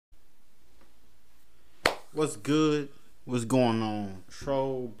What's good? What's going on?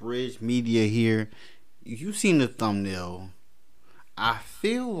 Troll Bridge Media here. You seen the thumbnail. I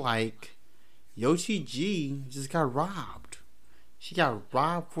feel like Yoshi G just got robbed. She got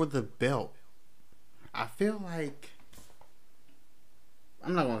robbed for the belt. I feel like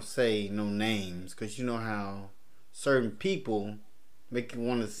I'm not gonna say no names because you know how certain people make it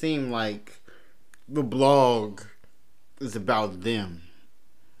want to seem like the blog is about them.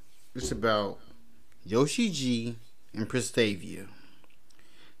 It's about Yoshi G and Prestavia.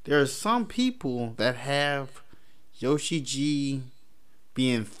 There are some people that have Yoshi G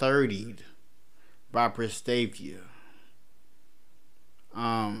being 30'd by Prestavia.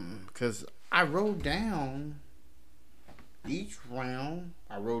 Cause I wrote down each round.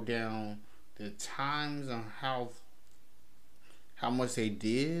 I wrote down the times on how much they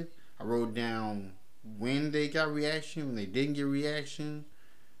did. I wrote down when they got reaction, when they didn't get reaction.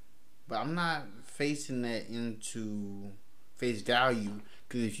 But I'm not facing that into face value,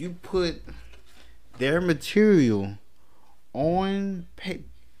 because if you put their material on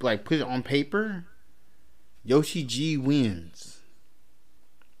like put it on paper, Yoshi G wins.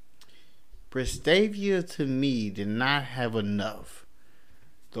 Prestavia to me did not have enough.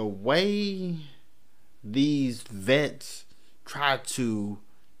 The way these vets try to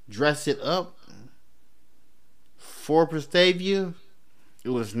dress it up for Prestavia, it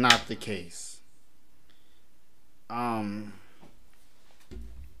was not the case.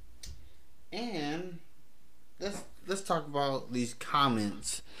 And let's talk about these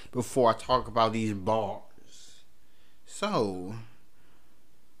comments before I talk about these bars. So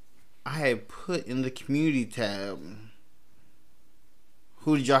I had put in the community tab,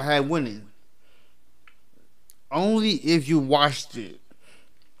 who did y'all have winning? Only if you watched it.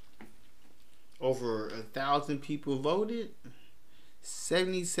 Over 1,000 people voted.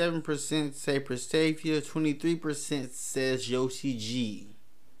 77% say Prestavia, 23% says Yoshi G.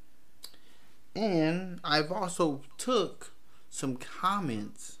 And I've also took some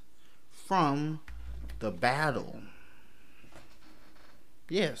comments from the battle.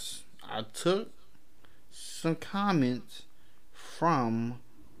 Yes, I took some comments from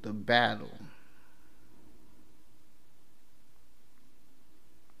the battle.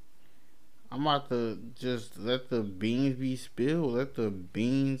 I'm about to just let the beans be spilled. Let the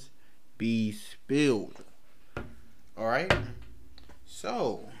beans be spilled. Alright?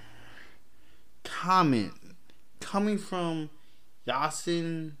 So, comment coming from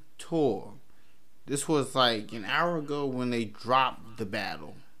Yasin Tor. This was like an hour ago when they dropped the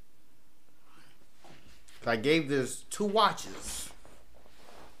battle. I gave this 2 watches.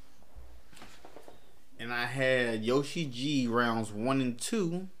 And I had Yoshi G rounds 1 and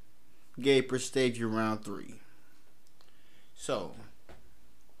 2. Gave Prestavia round 3. So,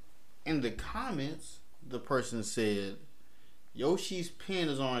 in the comments, the person said, Yoshi's pen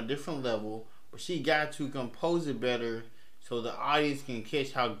is on a different level, but she got to compose it better so the audience can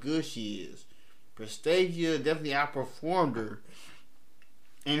catch how good she is. Prestavia definitely outperformed her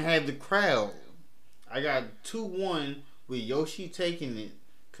and had the crowd. I got 2-1 with Yoshi taking it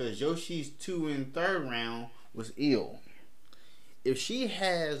because Yoshi's 2 and 3rd round was ill. If she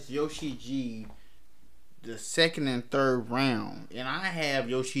has Yoshi G the 2nd and 3rd round, and I have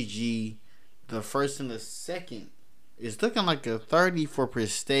Yoshi G the 1st and the 2nd, it's looking like a 30 for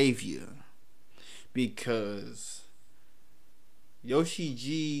Prestavia, because Yoshi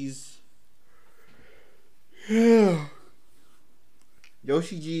G's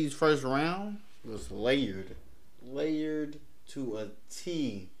first round was layered to a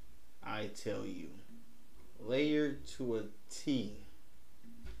T. I tell you. Layered to a T.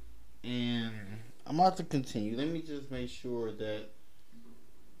 And I'm about to continue. Let me just make sure that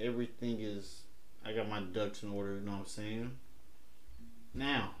everything is, I got my ducks in order, you know what I'm saying?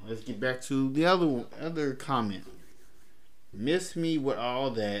 Now, let's get back to the other comment. Miss me with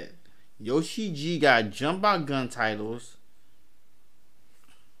all that. Yoshi G got jump out gun titles.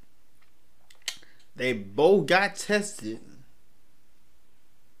 They both got tested.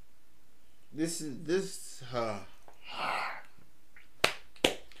 This is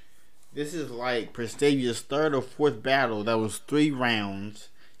like Prestavia's 3rd or 4th battle that was 3 rounds.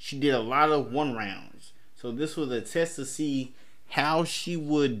 She did a lot of 1 rounds. So this was a test to see how she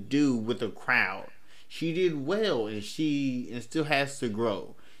would do with the crowd. She did well, and still has to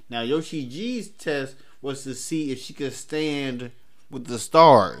grow. Now Yoshi G's test was to see if she could stand with the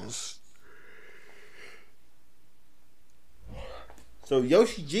stars. So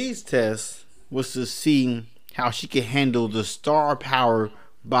Yoshi G's test was to see how she could handle the star power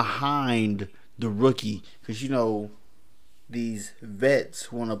behind the rookie. Because, you know, these vets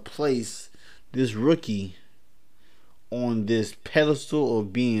want to place this rookie on this pedestal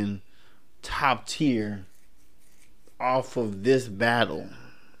of being top tier off of this battle.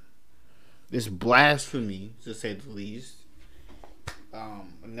 This blasphemy, to say the least.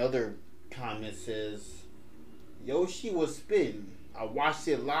 Another comment says, Yoshi was spitting. I watched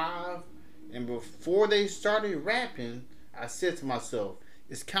it live, and before they started rapping, I said to myself,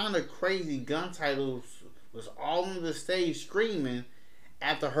 it's kind of crazy Gun Titles was all on the stage screaming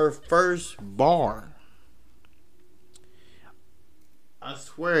after her first bar. I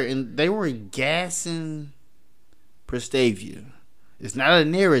swear, and they were gassing Prestavia. It's not a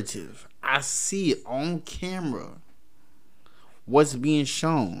narrative. I see it on camera. What's being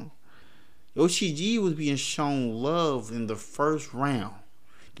shown? Yoshi G was being shown love in the first round.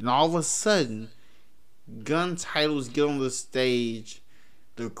 Then all of a sudden, Gun Titles get on the stage.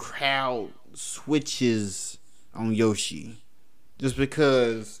 The crowd switches on Yoshi. Just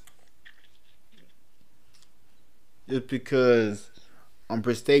because on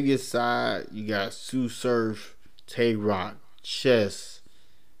Prestavia's side, you got Sue Surf, Tay Rock, Chess,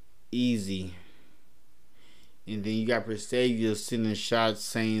 Easy. And then you got Prestavia sending shots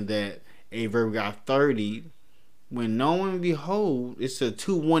saying that Averb got 30. When no and behold, it's a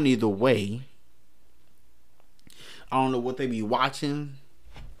 2-1 either way. I don't know what they be watching.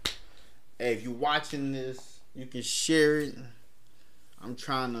 Hey, if you're watching this, you can share it.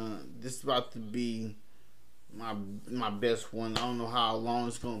 This is about to be my best one. I don't know how long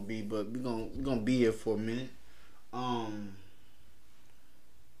it's gonna be, but we're gonna be here for a minute.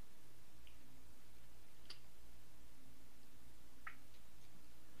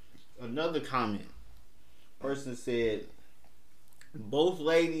 Another comment. Person said, both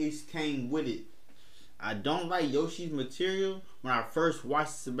ladies came with it. I don't like Yoshi's material when I first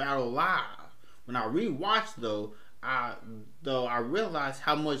watched the battle live. When I rewatched though, I realized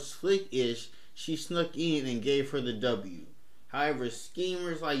how much Slick-ish she snuck in and gave her the W. However,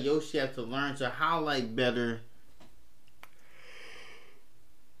 schemers like Yoshi have to learn to highlight better.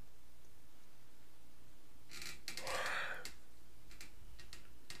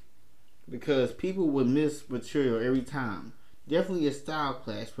 Because people would miss material every time. Definitely a style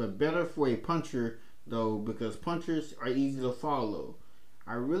clash, but better for a puncher though, because punchers are easy to follow.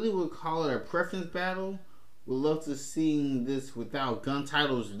 I really would call it a preference battle. Would love to see this without Gun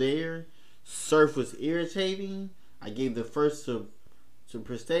Titles there. Surf was irritating. I gave the first to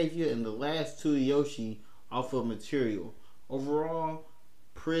Prestavia and the last two to Yoshi off of material. Overall,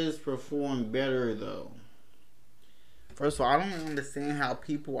 Priz performed better though. First of all, I don't understand how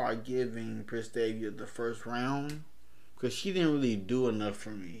people are giving Prestavia the first round, because she didn't really do enough for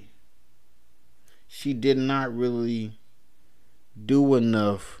me. She did not really do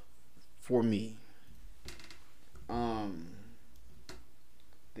enough for me.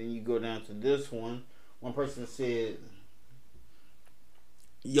 Then you go down to this one. One person said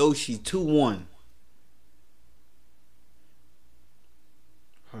Yoshi 2-1.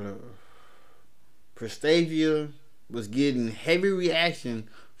 Hold up. Prestavia was getting heavy reaction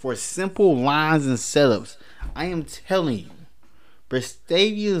for simple lines and setups. I am telling you,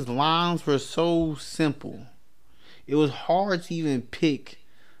 Prestavia's lines were so simple. It was hard to even pick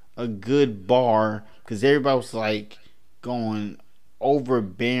a good bar because everybody was like going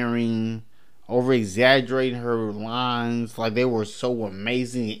overbearing, over exaggerating her lines like they were so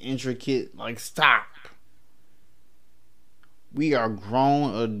amazing and intricate. Like, stop. We are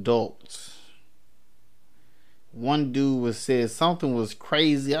grown adults. One dude said something was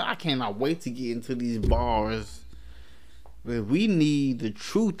crazy. I cannot wait to get into these bars. But we need the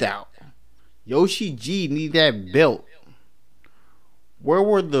truth out. Yoshi G need that belt. Where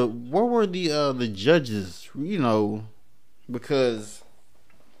were the judges? You know, because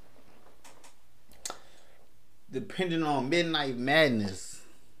depending on Midnight Madness,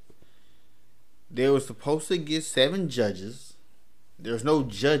 they were supposed to get 7 judges. There's no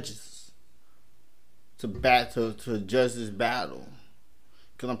judges to judge this battle.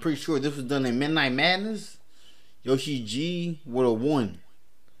 Because I'm pretty sure this was done in Midnight Madness. Yoshi G would have won.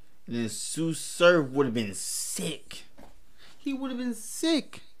 And then Sue Surf would have been sick. He would have been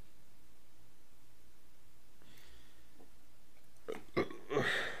sick. Then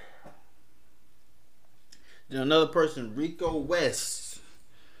another person, Rico West.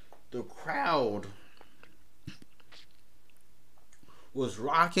 The crowd was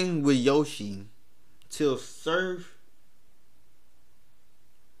rocking with Yoshi till Surf.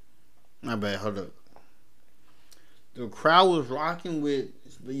 My bad, hold up. The crowd was rocking with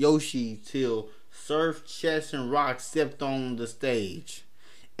Yoshi till Surf, Chess, and Rock stepped on the stage.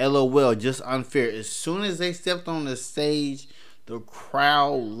 LOL, just unfair. As soon as they stepped on the stage, the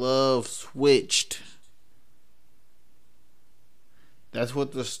crowd love switched. That's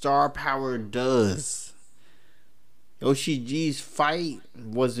what the star power does. Yoshi G's fight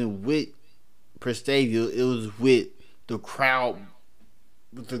wasn't with Prestavia, it was with the crowd,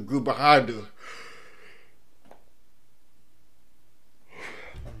 with the group behind her.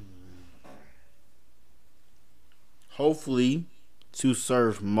 Hopefully, to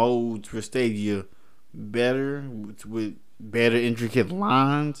serve modes Prestavia better with better intricate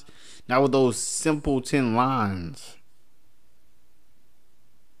lines, not with those simpleton lines.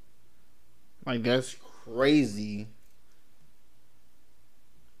 Like, that's crazy.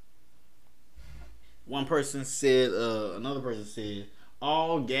 One person said, another person said,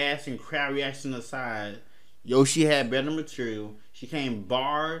 all gas and crowd reaction aside, Yoshi had better material. She came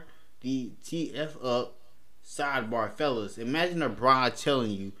bar the TF up. Sidebar, fellas. Imagine a bride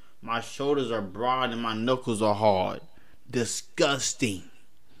telling you, my shoulders are broad and my knuckles are hard. Disgusting.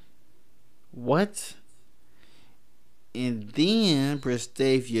 What? And then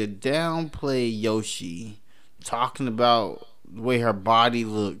Prestavia downplayed Yoshi, talking about the way her body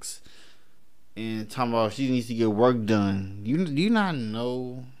looks and talking about she needs to get work done. Do you not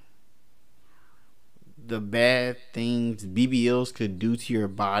know the bad things BBLs could do to your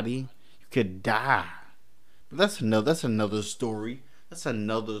body? You could die. But that's another story. That's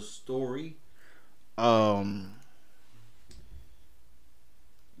another story. This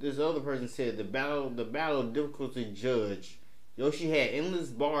other person said the battle difficult to judge. Yoshi had endless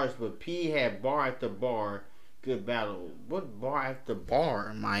bars, but P had bar after bar. Good battle. What bar after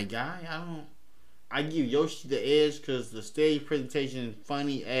bar, my guy? I give Yoshi the edge because the stage presentation is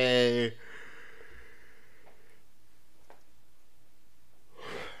funny as.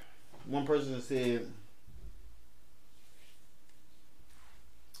 One person said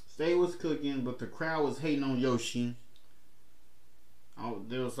Stay was cooking, but the crowd was hating on Yoshi.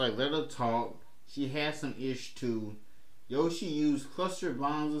 They was like, let her talk. She had some ish too. Yoshi used cluster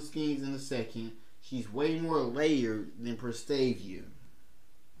bombs and schemes in a second. She's way more layered than Prestavia.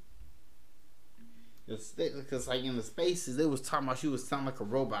 Because like in the spaces, they was talking about she was sound like a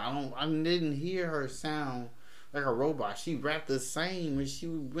robot. I didn't hear her sound like a robot. She rapped the same when she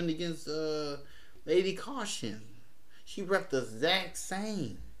went against Lady Caution. She rapped the exact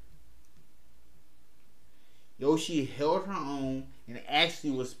same. Yoshi held her own and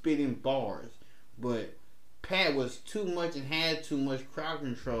actually was spitting bars, but Pat was too much and had too much crowd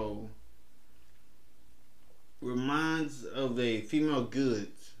control. Reminds of a female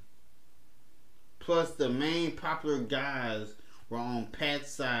goods. Plus, the main popular guys were on Pat's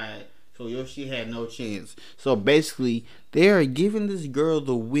side, so Yoshi had no chance. So basically, they are giving this girl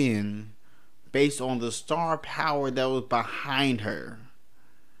the win based on the star power that was behind her.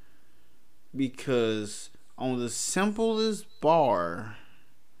 Because on the simplest bar,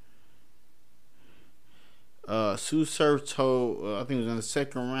 Sue Surf told, I think it was in the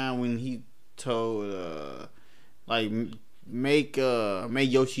second round when he told, make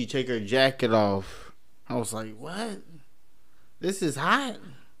Yoshi take her jacket off. I was like, what? This is hot.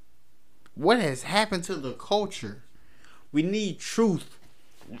 What has happened to the culture? We need truth.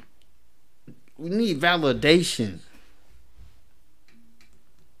 We need validation.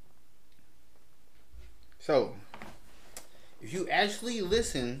 So, if you actually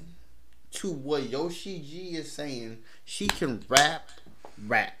listen to what Yoshi G is saying, she can rap.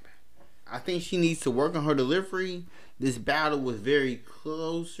 I think she needs to work on her delivery. This battle was very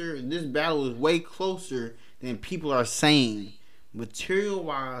closer. This battle was way closer than people are saying. Material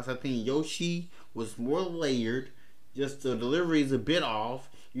wise, I think Yoshi was more layered. Just the delivery is a bit off.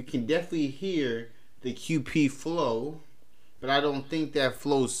 You can definitely hear the QP flow, but I don't think that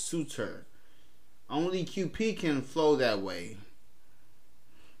flow suits her. Only QP can flow that way.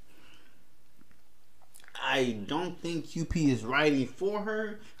 I don't think QP is writing for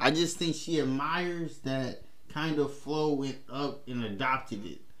her. I just think she admires that kind of flow, went up and adopted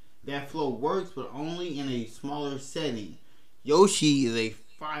it. That flow works, but only in a smaller setting. Yoshi is a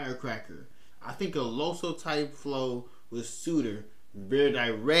firecracker. I think a Loso type flow would suit her. Very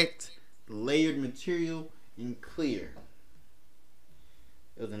direct, layered material, and clear.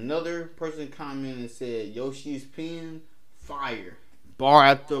 There was another person commented and said, Yoshi's pen, fire. Bar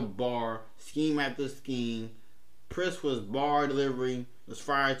after bar, scheme after scheme. Pris was bar delivery, was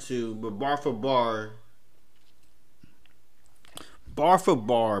fire too, but bar for bar,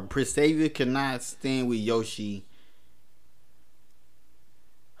 Prestavia cannot stand with Yoshi.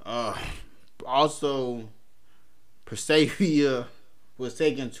 Also, Prestavia was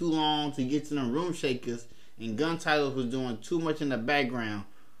taking too long to get to the room shakers, and Gun Titles was doing too much in the background.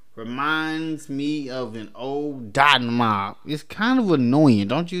 Reminds me of an old dot mob. It's kind of annoying,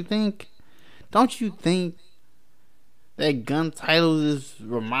 don't you think? Don't you think that gun title is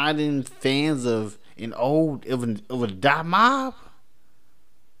reminding fans of a dot mob?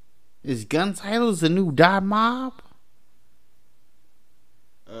 Is gun titles the new dot mob?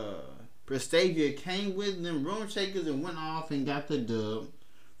 Prestavia came with them room shakers and went off and got the dub.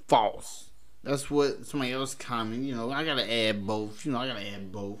 False. That's what somebody else commented. You know, I gotta add both.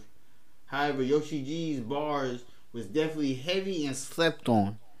 However, Yoshi G's bars was definitely heavy and slept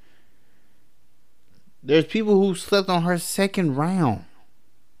on. There's people who slept on her second round.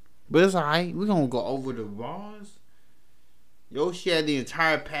 But it's alright. We're gonna go over the bars. Yoshi had the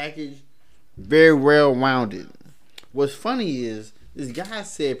entire package very well rounded. What's funny is this guy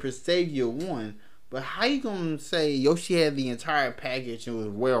said Prestavia won, but how you gonna say Yoshi had the entire package and was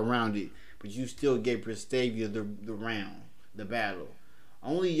well rounded, but you still gave Prestavia the round, the battle?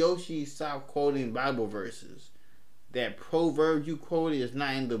 Only Yoshi stopped quoting Bible verses. That proverb you quoted is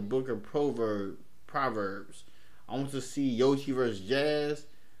not in the book of Proverbs. I want to see Yoshi versus Jazz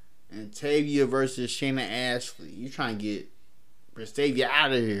and Tavia versus Shayna Ashley. You trying to get Prestavia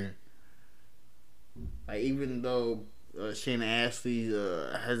out of here. Like, even though Shayna Ashley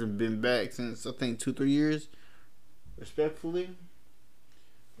hasn't been back since, I think, 2-3 years, respectfully.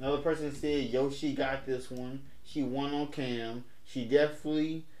 Another person said Yoshi got this one. She won on cam. She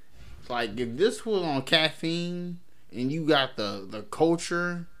definitely, like, if this was on Caffeine and you got the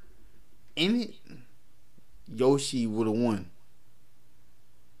culture in it, Yoshi would have won.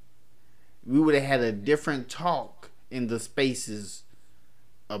 We would have had a different talk in the spaces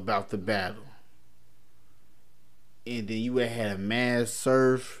about the battle. And then you would have had a mad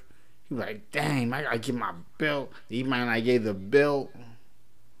surf. He was like, dang, I gotta get my belt. He might not get the belt.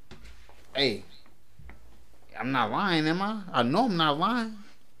 Hey, I'm not lying, am I? I know I'm not lying.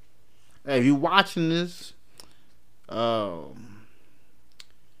 Hey, if you watching this,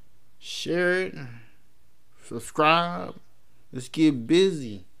 share it, subscribe. Let's get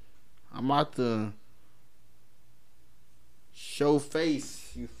busy. I'm about to show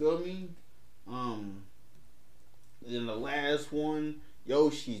face. You feel me? Then the last one,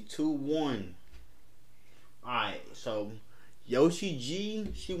 Yoshi 2-1. Alright, so Yoshi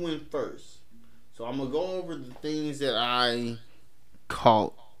G, she went first. So I'm gonna go over the things that I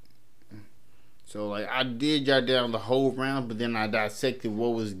caught. So, like, I did jot down the whole round, but then I dissected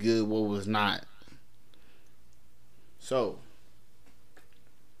what was good, what was not. So,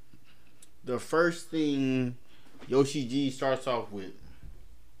 the first thing Yoshi G starts off with.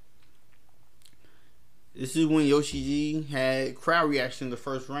 This is when Yoshi G had crowd reaction in the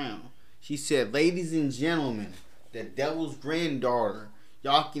first round. She said, ladies and gentlemen, the devil's granddaughter,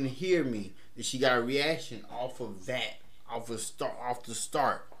 y'all can hear me. And she got a reaction off of that, off the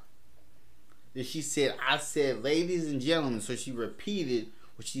start. Then she said, I said, ladies and gentlemen. So she repeated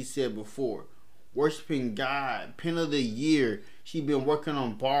what she said before. Worshiping God, pen of the year. She been working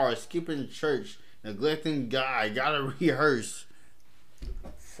on bars, skipping church, neglecting God, gotta rehearse.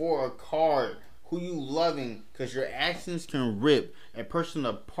 For a card, who you loving, cause your actions can rip a person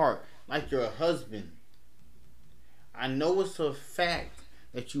apart like your husband. I know it's a fact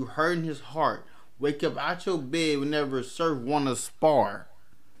that you hurting his heart. Wake up out your bed whenever Surf wanna spar.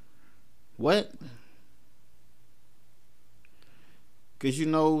 What? Cause you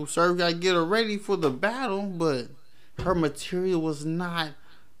know Surf gotta get her ready for the battle, but her material was not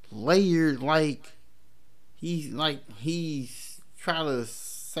layered like he's trying to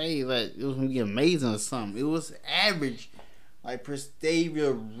say that it was gonna be amazing or something. It was average. Like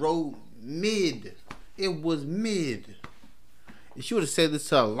Prestavia wrote mid. It was mid. If she would have said this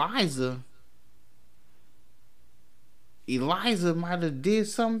to Eliza might have did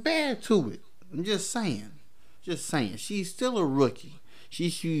something bad to it. I'm just saying. She's still a rookie.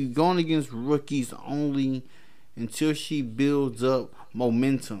 She's going against rookies only until she builds up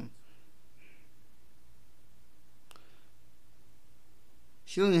momentum.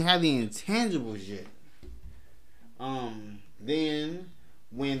 She don't even have the intangibles yet. Then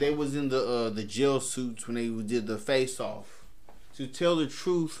when they was in the jail suits, when they did the face off, to tell the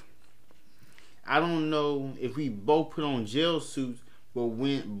truth, I don't know if we both put on jail suits,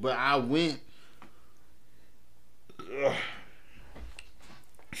 but I went.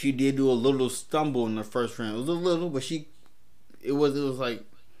 She did do a little stumble in the first round. It was a little, but it was like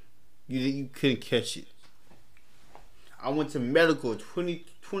you couldn't catch it. I went to medical,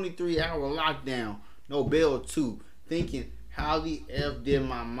 23-hour lockdown, no bail too, thinking, how the F did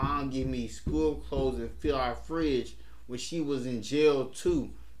my mom give me school clothes and fill our fridge when she was in jail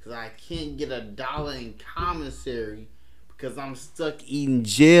too? Because I can't get $1 in commissary because I'm stuck eating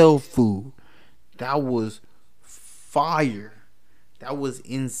jail food. That was fire. That was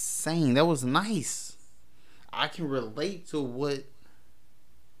insane. That was nice. I can relate to what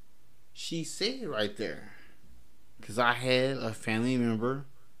she said right there. Because I had a family member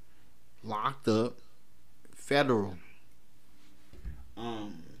locked up federal.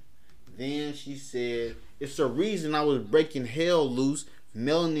 Then she said, it's the reason I was breaking hell loose,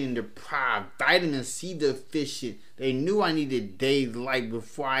 melanin deprived, vitamin C deficient. They knew I needed daylight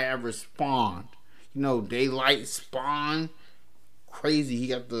before I ever spawned. You know, daylight spawn. Crazy. He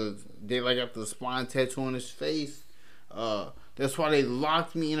got the daylight, got the spawn tattoo on his face. That's why they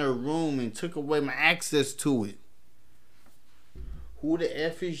locked me in a room and took away my access to it. Who the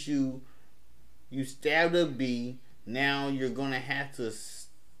F is you? You stabbed a bee. Now you're gonna have to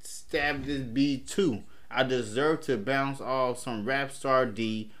stab this bee too. I deserve to bounce off some rap star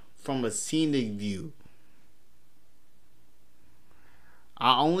D from a scenic view.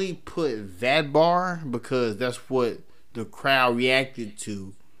 I only put that bar because that's what the crowd reacted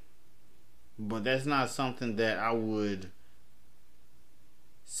to. But that's not something that I would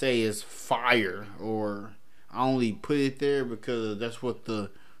say is fire, or I only put it there because that's what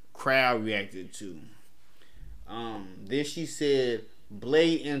the crowd reacted to. Then she said,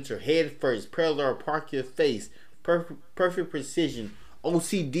 blade enter, head first, parallel park your face, perfect precision,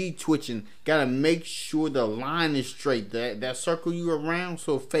 OCD twitching, gotta make sure the line is straight, that circle you around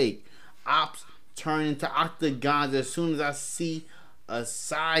so fake, ops turn into octagons as soon as I see a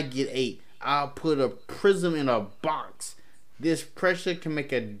side get ate, I'll put a prism in a box, this pressure can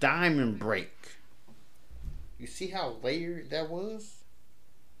make a diamond break. You see how layered that was?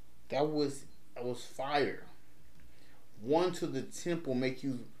 That was fire. One to the temple make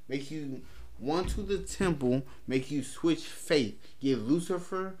you one to the temple make you switch faith. Give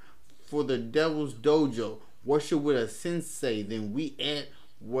Lucifer for the devil's dojo. Worship with a sensei. Then we at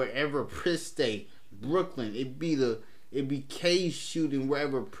wherever Pris stay. Brooklyn. It be cage shooting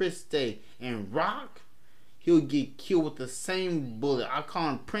wherever Pris stay. And Rock, he'll get killed with the same bullet. I call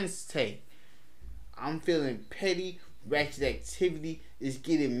him Prince Tay. I'm feeling petty. Ratchet activity is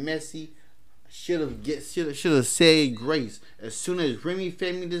getting messy. Should have said grace as soon as Remy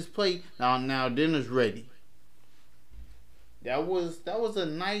fed me this plate. Now dinner's ready. That was a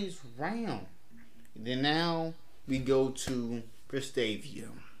nice round. Then now we go to Bristavia.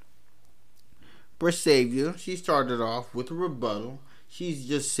 Bristavia, she started off with a rebuttal. She's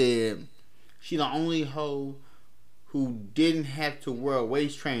just said she the only hoe who didn't have to wear a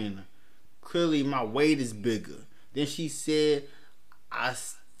waist trainer. Clearly my weight is bigger. Then she said I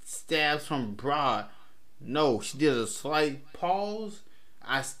stabbed some broad. No, she did a slight pause.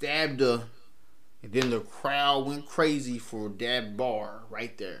 I stabbed her. And then the crowd went crazy for that bar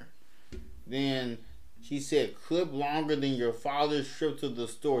right there. Then she said, clip longer than your father's trip to the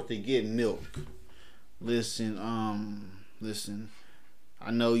store to get milk. Listen. I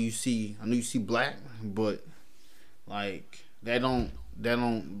know you see black, but like that don't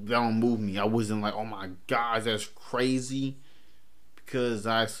move me. I wasn't like, oh my gosh, that's crazy. Because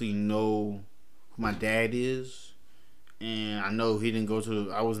I actually know who my dad is, and I know he didn't go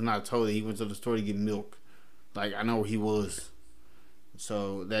to. I was not told that he went to the store to get milk. Like I know where he was,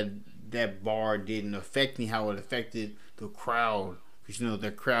 so that bar didn't affect me how it affected the crowd. Because you know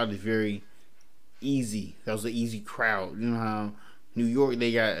that crowd is very easy. That was an easy crowd. You know how New York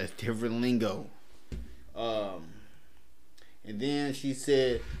they got a different lingo. And then she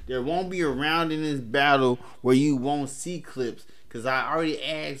said there won't be a round in this battle where you won't see clips. Because I already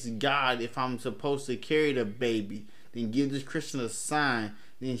asked God if I'm supposed to carry the baby. Then give this Christian a sign.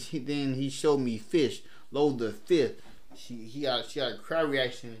 Then he showed me fish. Load the fifth. She got a crowd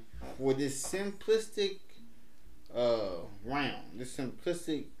reaction for this simplistic round. This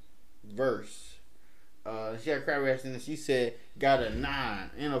simplistic verse. She had a crowd reaction and she said, got a 9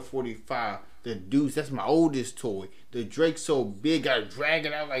 and a 45. The Deuce, that's my oldest toy. The Drake so big, gotta drag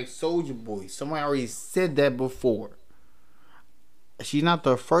it out like Soldier Boy. Somebody already said that before. She's not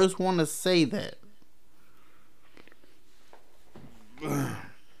the first one to say that.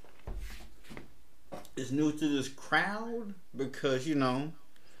 It's new to this crowd because, you know,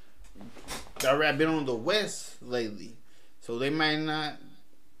 that rap been on the West lately. So they might not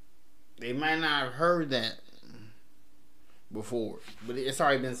have heard that before. But it's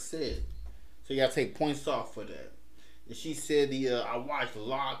already been said. So you gotta take points off for that. And she said I watched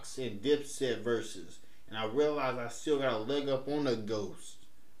Locks and Dipset verses. And I realized I still got a leg up on a ghost.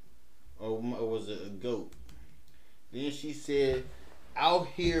 Or was it a goat? Then she said, out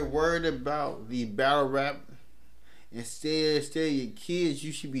here worried about the battle rap. Instead of your kids,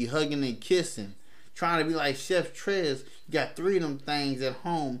 you should be hugging and kissing. Trying to be like Chef Trez. You got 3 of them things at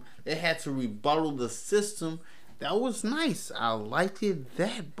home. They had to rebuttal the system That was nice. I liked it,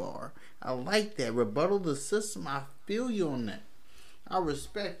 that bar. I like that. Rebuttal the system. I feel you on that. I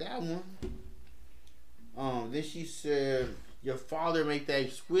respect that one. Then she said, your father make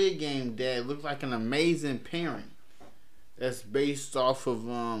that Squid Game dad look like an amazing parent. That's based off of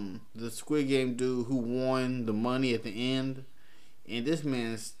the Squid Game dude who won the money at the end. And this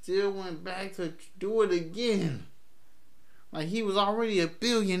man still went back to do it again. Like he was already a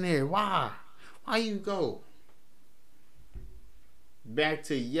billionaire. Why? Why you go? Back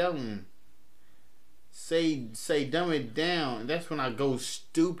to yelling. Say dumb it down. That's when I go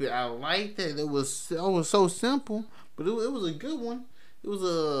stupid. I like that. It was so simple. But it was a good one. It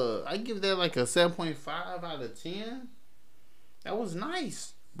was I give that like a 7.5 out of 10. That was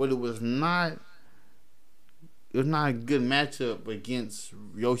nice. But it was not a good matchup against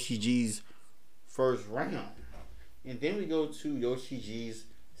Yoshi G's first round. And then we go to Yoshi G's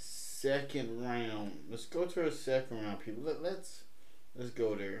second round. Let's go to her second round, people. Let's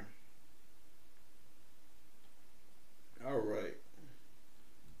go there. All right.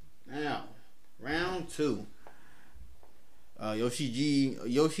 Now, round 2. Yoshi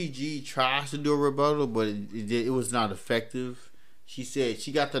G tries to do a rebuttal, but it was not effective. She said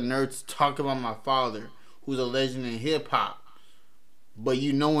she got the nerve to talk about my father, who's a legend in hip hop. But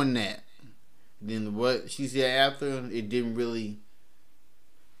you knowing that. Then what she said after, it didn't really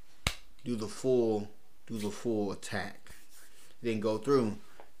do the full attack. It didn't go through.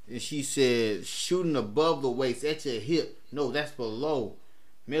 And she said shooting above the waist at your hip. No, that's below.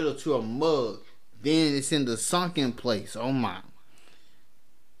 Middle to a mug. Then it's in the sunken place. Oh my.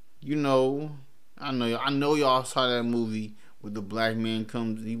 You know, I know y'all saw that movie where the black man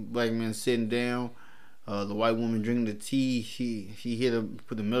sitting down, the white woman drinking the tea. She hit him,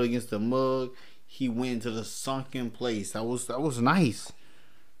 put the middle against the mug. He went into the sunken place. That was nice.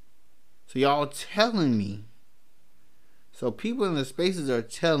 So y'all telling me. So people in the spaces are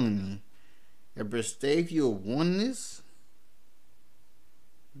telling me that Bristavia won this.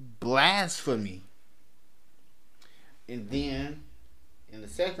 Blasphemy. And then in the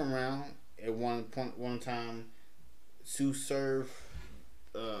second round, at one time, Sue served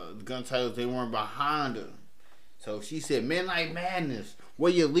the gun titles. They weren't behind her, so she said, "Midnight Madness,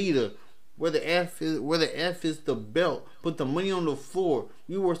 where your leader? Where the F is the belt. Put the money on the floor.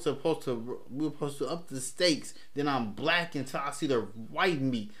 We were supposed to up the stakes. Then I'm black until I see the white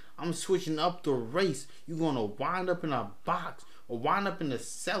meat. I'm switching up the race. You gonna wind up in a box or wind up in the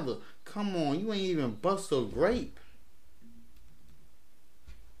cellar? Come on, you ain't even bust a grape.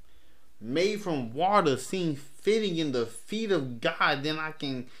 Made from water, seen fitting in the feet of God. Then I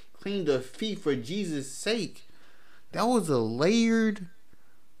can clean the feet for Jesus' sake." That was a layered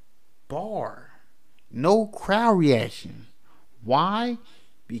bar. No crowd reaction. Why?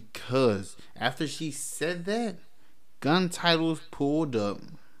 Because after she said that, gun titles pulled up.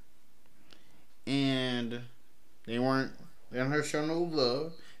 And they weren't letting her show no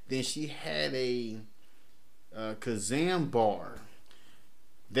love. Then she had a Kazam bar.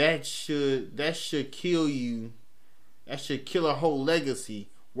 That should kill you. That should kill a whole legacy.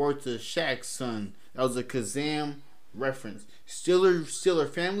 Word to Shaq's son. That was a Kazam reference. Stealer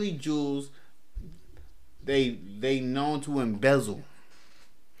family jewels. They known to embezzle.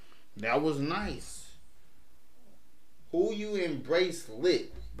 That was nice. Who you embrace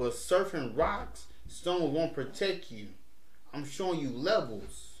lit, but surfing rocks, stone won't protect you. I'm showing you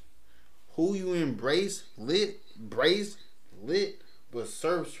levels. Who you embrace lit, but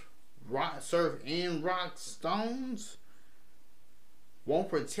surf and rock stones won't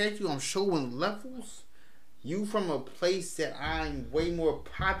protect you. I'm showing levels. You from a place that I'm way more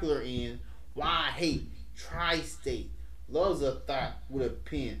popular in. Why I hate Tri-State. Loves a thought with a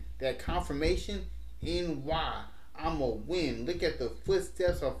pen. That confirmation in why I'm a win. Look at the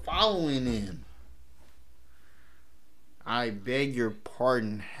footsteps of following in. I beg your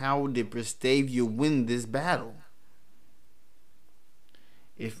pardon. How did Bristavia win this battle?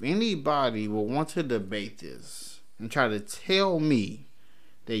 If anybody will want to debate this and try to tell me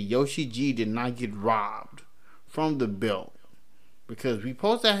that Yoshi G did not get robbed from the belt, because we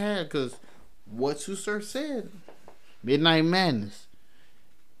supposed to have, because what Susur said, Midnight Madness.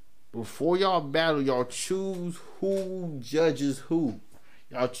 Before y'all battle, y'all choose who judges who.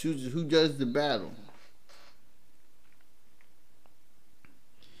 Y'all choose who judges the battle.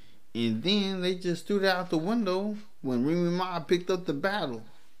 And then they just threw that out the window when Remy Ma picked up the battle.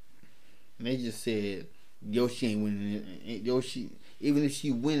 And they just said, Yoshi ain't winning it. Yoshi, even if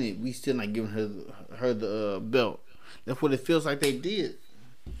she win it, we still not giving her the belt. That's what it feels like they did.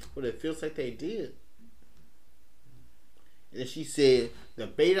 And she said, the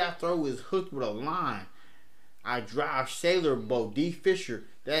bait I throw is hooked with a line. I drive Sailor Boat, D. Fisher,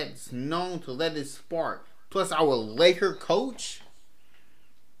 that's known to let it spark. Plus, our Laker coach,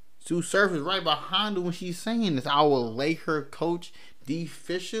 Sue Surf is right behind her when she's saying this. Our Laker coach, D.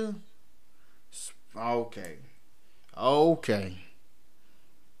 Fisher. Okay. Okay.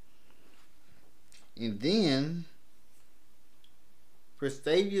 And then,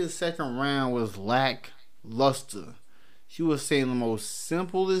 Prestavia's second round was lackluster. She was saying the most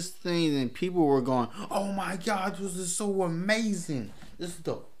simplest things, and people were going, "Oh my God, this is so amazing! This is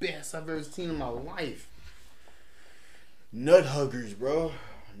the best I've ever seen in my life." Nut huggers, bro.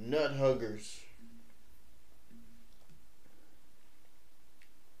 Nut huggers.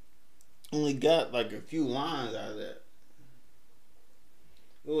 Only got like a few lines out of that.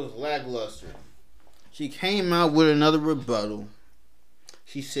 It was lackluster. She came out with another rebuttal.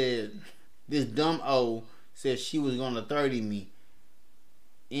 She said, "This dumb O said she was gonna 30 me,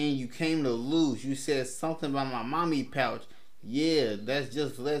 and you came to lose. You said something about my mommy pouch. Yeah, that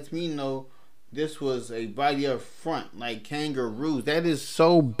just lets me know this was a body up front like kangaroos." That is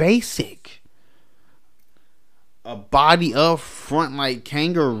so basic. A body up front like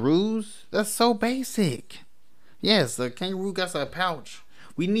kangaroos? That's so basic. Yes, a kangaroo got a pouch.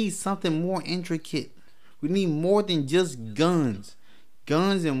 We need something more intricate. We need more than just guns.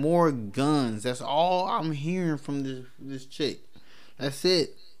 Guns and more guns. That's all I'm hearing from this chick. That's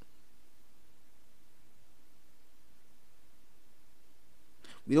it.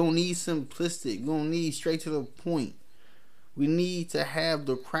 We don't need simplistic. We don't need straight to the point. We need to have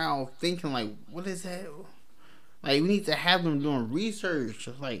the crowd thinking like, what is that? Like, we need to have them doing research,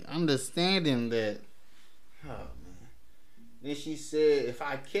 like understanding that. Oh man. Then she said, "If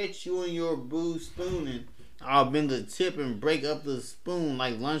I catch you in your boo spooning, I'll bend the tip and break up the spoon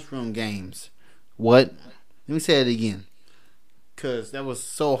like lunchroom games." What? Let me say it again. Cause that was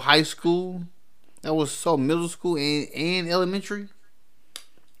so high school. That was so middle school and elementary.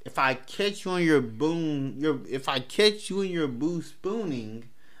 If I catch you on if I catch you in your boo spooning,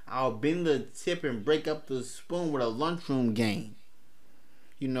 I'll bend the tip and break up the spoon with a lunchroom game.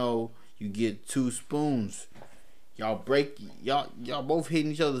 You know, you get 2 spoons. Y'all both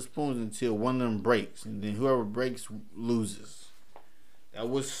hitting each other's spoons until one of them breaks, and then whoever breaks loses. That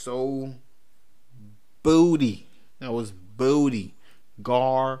was so booty. That was booty.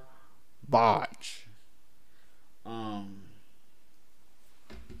 Garbage.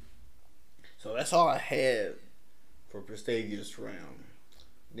 So that's all I had for Prestavia's round.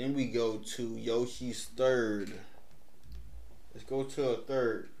 Then we go to Yoshi's third. Let's go to a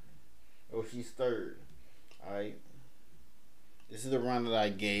third. Yoshi's third. Alright. This is the round that I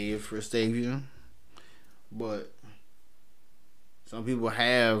gave for Prestavia. But some people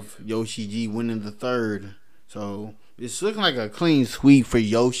have Yoshi G winning the third. So it's looking like a clean sweep for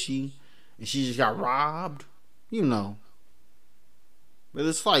Yoshi. And she just got robbed. You know. But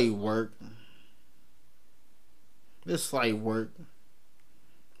it's slight work. It's slight work.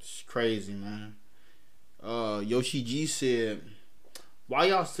 It's crazy, man. Yoshi G said, "Why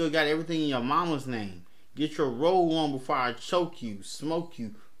y'all still got everything in your mama's name? Get your roll on before I choke you, smoke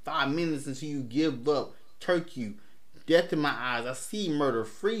you. 5 minutes until you give up, turk you. Death in my eyes. I see murder.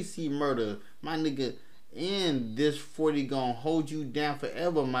 Free see murder. My nigga, and this 40 gonna hold you down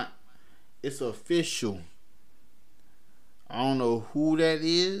forever. It's official." I don't know who that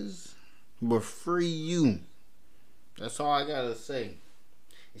is, but free you. That's all I gotta say.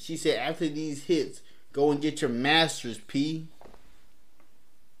 And she said, "After these hits, go and get your masters, P."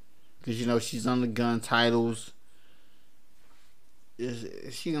 Because, you know, she's on the gun titles.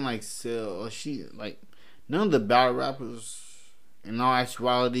 She can, like, sell. Or she, like, none of the battle rappers, in all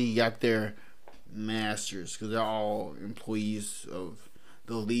actuality, got their masters. Because they're all employees of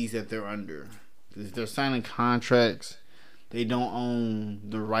the leagues that they're under. Because if they're signing contracts, they don't own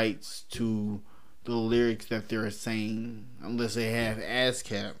the rights to the lyrics that they're saying unless they have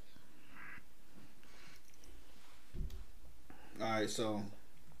ASCAP. Alright, so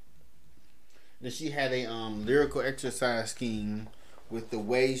then she had a lyrical exercise scheme with the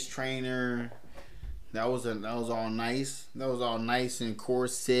waist trainer. That was all nice. That was all nice and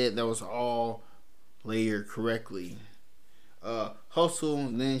corset. That was all layered correctly. Hustle.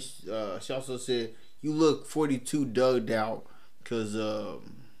 Then she also said, "You look 42 dugged out," because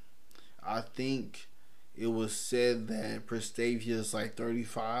I think it was said that Prestavia is like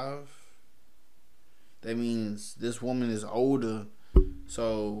 35. That means this woman is older.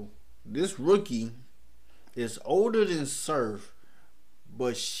 So this rookie is older than Surf,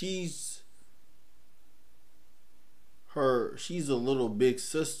 but she's a little big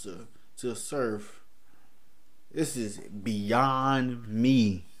sister to Surf. This is beyond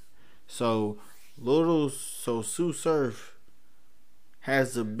me. So Little so Sue Surf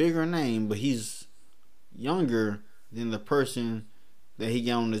has a bigger name, but he's younger than the person that he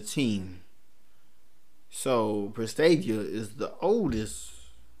got on the team. So Prestavia is the oldest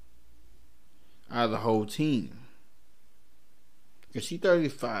out of the whole team. Cause she's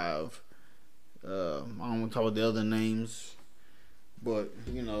 35. I don't want to talk about the other names, but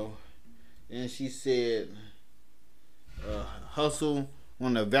you know. And she said, "Hustle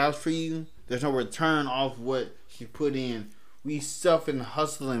want to vouch for you. There's no return off what she put in. We stuffing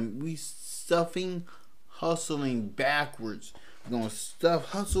hustling. We stuffing hustling backwards. We're gonna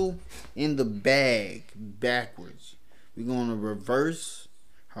stuff hustle in the bag backwards. We're gonna reverse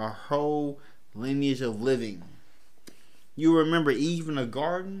her whole lineage of living. You remember Eve in the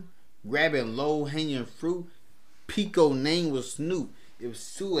garden, grabbing low-hanging fruit? Pico's name was Snoop. If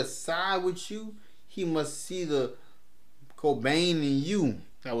suicide with you, he must see the Cobain in you."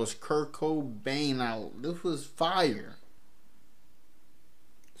 That was Kurt Cobain. Now, this was fire.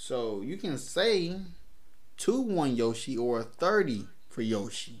 So, you can say 2-1 Yoshi or 30 for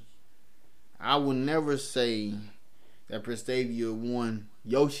Yoshi. I would never say that Prestavia won.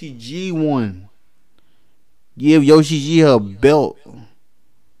 Yoshi G won. Give Yoshi G her belt.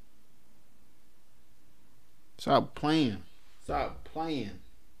 Stop playing. Stop playing.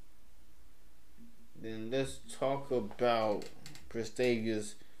 Then let's talk about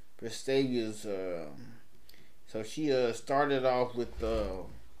Prestavia's. So she started off with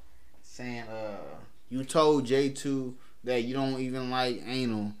saying you told J2 that you don't even like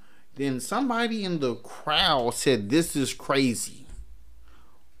anal. Then somebody in the crowd said this is crazy.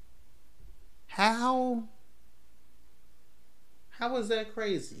 How is that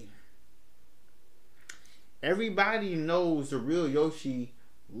crazy? Everybody knows the real Yoshi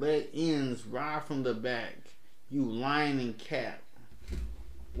let ends right from the back. You lying and cap.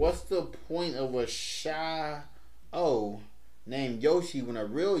 What's the point of a shy named Yoshi when a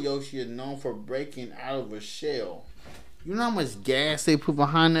real Yoshi is known for breaking out of a shell? You know how much gas they put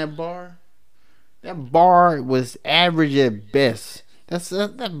behind that bar? That bar was average at best.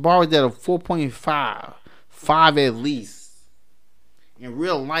 That bar was at a 4.5. 5 at least. In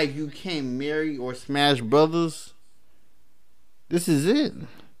real life, you can't marry or smash brothers. This is it.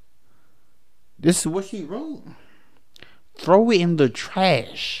 This is what she wrote. Throw it in the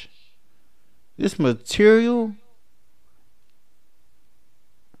trash. This material.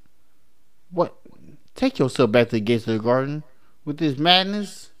 What? Take yourself back to the gates of the garden with this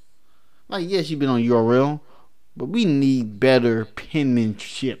madness. Like, yes, you've been on URL, but we need better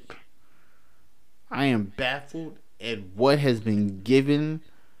penmanship. I am baffled at what has been given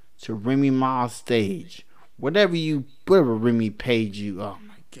to Remy Ma's stage. Whatever Remy paid you. Oh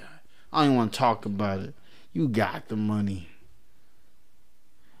my God. I don't even want to talk about it. You got the money.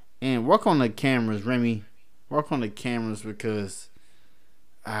 And work on the cameras, Remy. Work on the cameras because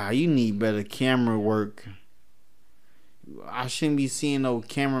you need better camera work. I shouldn't be seeing no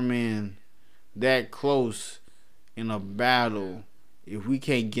cameraman that close in a battle if we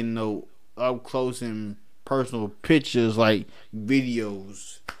can't get no up close and personal pictures like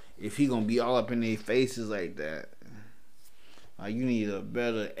videos. If he gonna be all up in their faces like that, you need a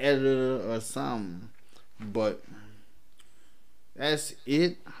better editor or something. But that's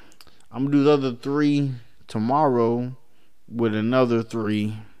it. I'm gonna do the other 3 tomorrow with another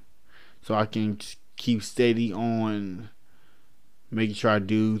 3, so I can keep steady on making sure I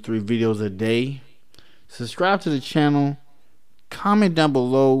do 3 videos a day. Subscribe to the channel. Comment down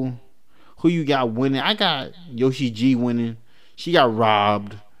below who you got winning. I got Yoshi G winning. She got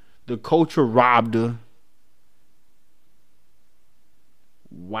robbed. The culture robbed her.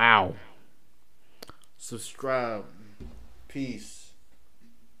 Wow. Subscribe. Peace.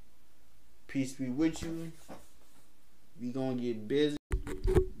 Peace be with you. We gonna get busy.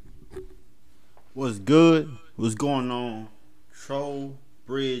 What's good? What's going on? Troll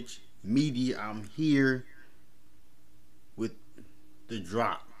Bridge Media. I'm here with the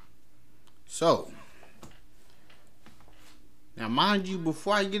drop. So, now mind you,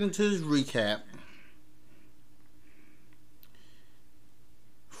 before I get into this recap,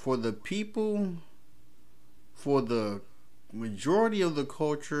 for the majority of the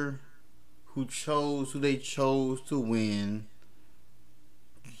culture who they chose to win,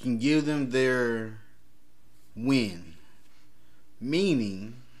 you can give them their win.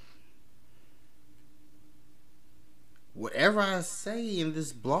 Meaning, whatever I say in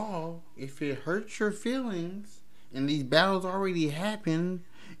this blog, if it hurts your feelings, and these battles already happened,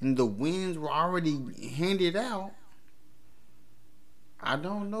 and the wins were already handed out, I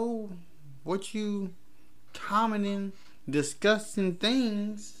don't know what you commenting, discussing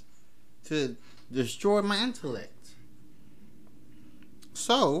things to destroyed my intellect.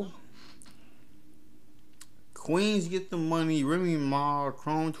 So, Queens get the money. Remy Ma,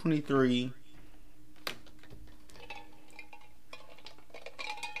 Chrome 23.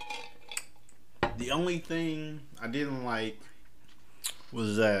 The only thing I didn't like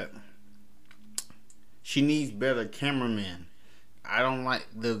was that she needs better cameramen. I don't like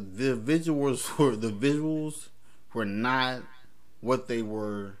the visuals were not what they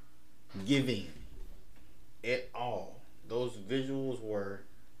were giving at all. Those visuals were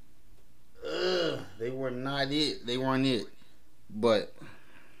they were not it. They weren't it. But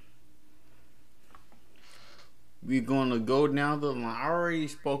we're gonna go down the line. I already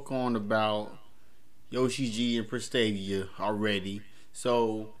spoke on about Yoshi G and Prestavia already.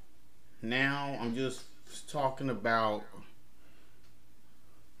 So now I'm just talking about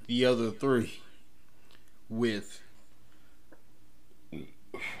the other three with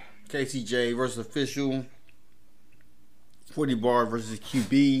KCJ versus Official, 40 Bar versus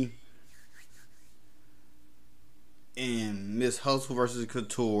QB, and Miss Hustle versus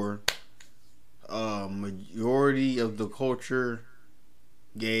Couture. Majority of the culture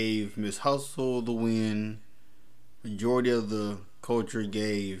gave Miss Hustle the win. Majority of the culture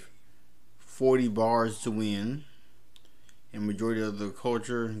gave 40 Bars to win. And majority of the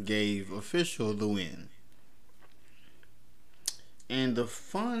culture gave Official the win. And the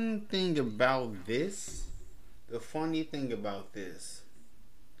funny thing about this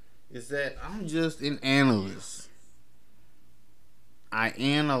is that I'm just an analyst. I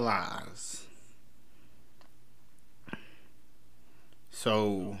analyze.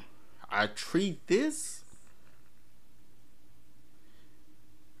 So I treat it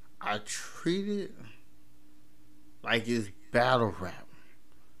like it's battle rap.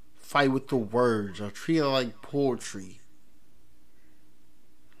 Fight with the words. I treat it like poetry.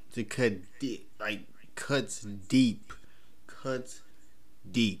 To cut deep, like cuts deep.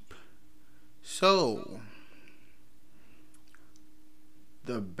 So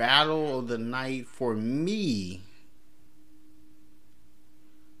the battle of the night for me,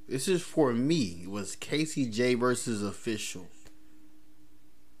 this is for me, was KCJ versus Official.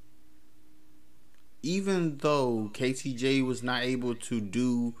 Even though KCJ was not able to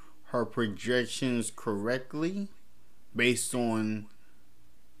do her projections correctly based on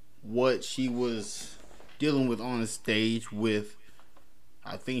what she was dealing with on the stage with,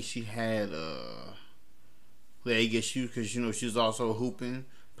 I think she had leg issues because she was also hooping,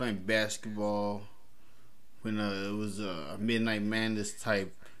 playing basketball when it was a Midnight Madness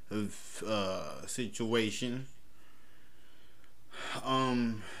type of situation.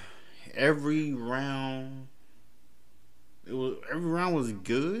 Every round was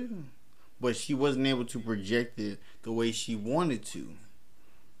good, but she wasn't able to project it the way she wanted to.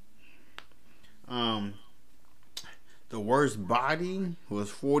 The worst body was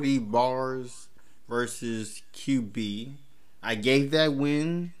 40 Bars versus QB. I gave that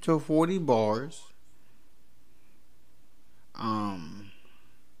win to 40 Bars.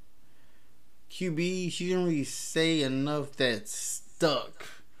 QB, she didn't really say enough that stuck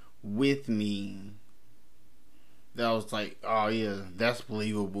with me. That I was like, oh yeah, that's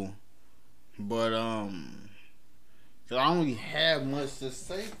believable. But cause I don't really have much to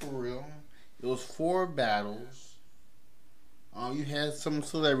say for real. It was 4 battles. You had some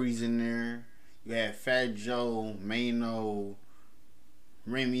celebrities in there. You had Fat Joe, Mano,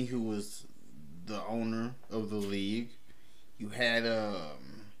 Remy, who was the owner of the league. You had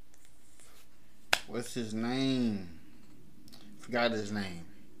what's his name? Forgot his name.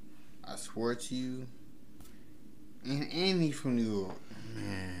 I swear to you. And Andy from New York.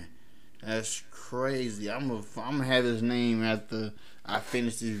 Man, that's crazy. I'm gonna have his name after I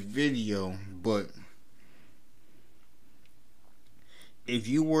finish this video. But if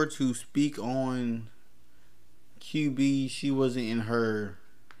you were to speak on QB, she wasn't in her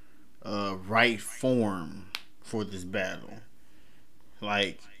right form for this battle.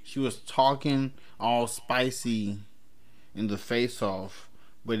 Like, she was talking all spicy in the face-off,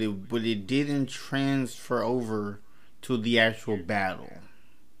 but it didn't transfer over to the actual battle.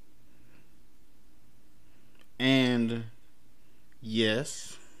 And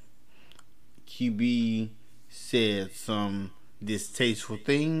yes, QB said some distasteful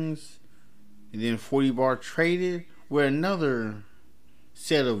things, and then 40 Bar traded with another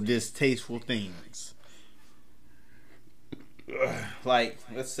set of distasteful things. Like,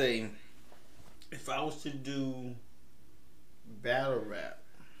 let's say if I was to do battle rap,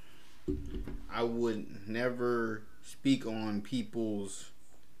 I would never speak on people's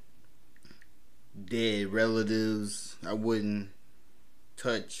dead relatives. I wouldn't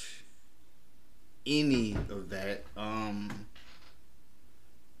touch any of that. I'm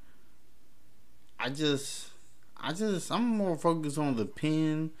more focused on the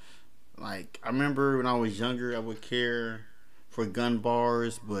pen. Like, I remember when I was younger, I would care for gun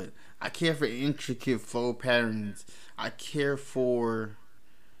bars, but I care for intricate flow patterns. I care for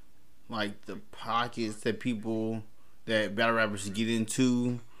like the pockets that battle rappers get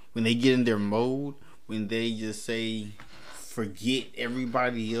into when they get in their mode, when they just say, forget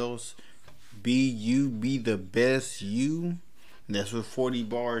everybody else, be you, be the best you. And that's what 40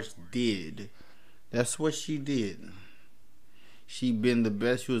 Bars did. That's what she did. She been the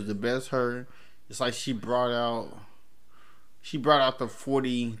best. She was the best her. It's like she brought out the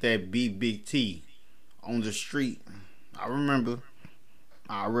 40 that beat Big T on the street. I remember.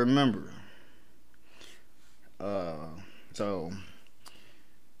 So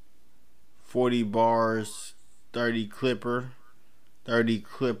 40 Bars, 30 Clipper.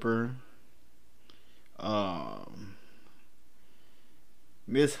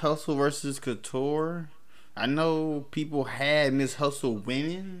 Miss Hustle versus Couture. I know people had Miss Hustle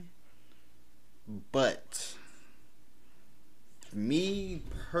winning, but me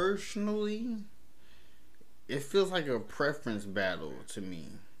personally, it feels like a preference battle to me.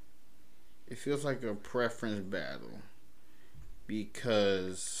 It feels like a preference battle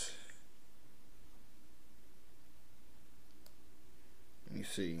because, let me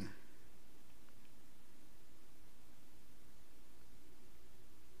see.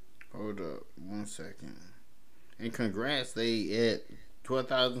 Hold up 1 second. And congrats, they at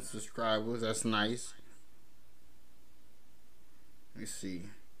 12,000 subscribers. That's nice. Let me see.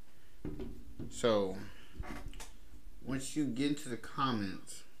 So, once you get into the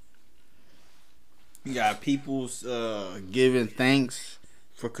comments, you got people giving thanks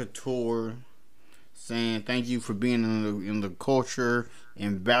for Couture, saying thank you for being in the culture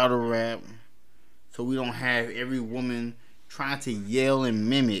and battle rap, so we don't have every woman trying to yell and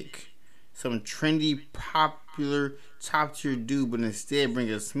mimic some trendy, popular, top tier dude, but instead bring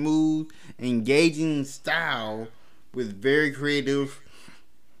a smooth, engaging style with very creative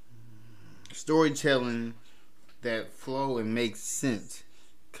storytelling that flow and makes sense.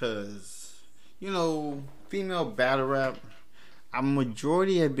 Cause, female battle rap, a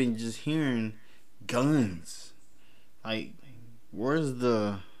majority have been just hearing guns. Like, where's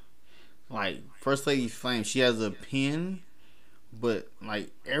the, like, First Lady Flame? She has a pen, but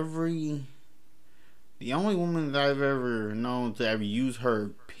like the only woman that I've ever known to ever use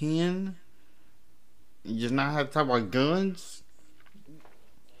her pen and just not have to talk about guns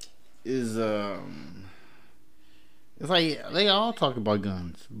is it's like they all talk about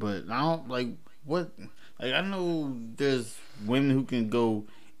guns, but I don't like what, like, I know there's women who can go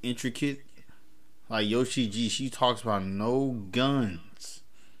intricate, like Yoshi G. She talks about no guns.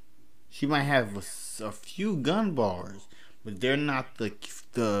 She might have a few gun bars, but they're not the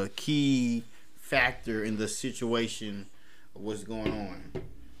key factor in the situation of what's going on.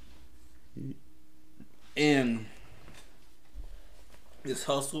 And this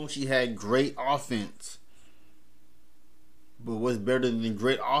Hustle, she had great offense. But what's better than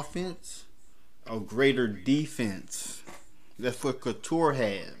great offense? A greater defense. That's what Couture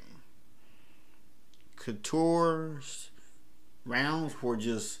had. Couture's rounds were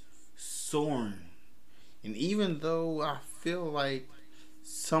just soaring. And even though I feel like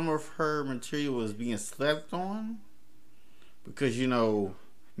some of her material was being slept on, because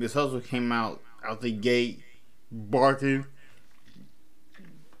Miss Hustle came out the gate barking,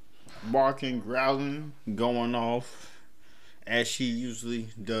 growling, going off as she usually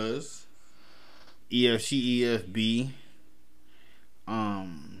does. EFC, EFB,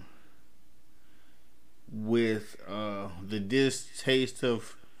 with the distaste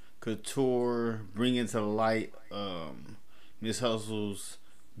of Couture bringing to light Miss Hustle's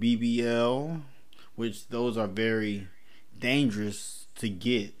BBL, which those are very dangerous to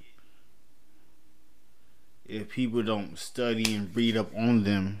get if people don't study and read up on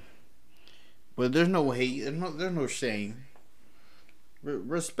them. But there's no hate, there's no shame.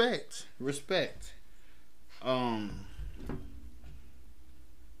 Respect. And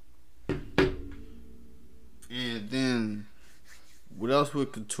then what else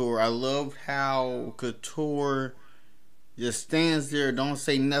with Couture? I love how Couture just stands there, don't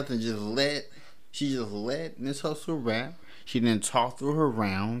say nothing, she just let Miss Hustle rap. She didn't talk through her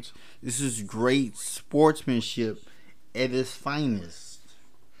rounds. This is great sportsmanship at its finest.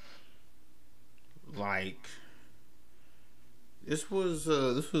 Like, this was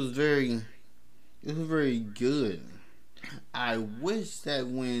very good. I wish that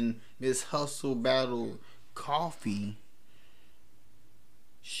when Miss Hustle battled Coffee,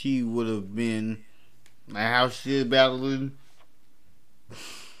 she would have been Like how she is battling.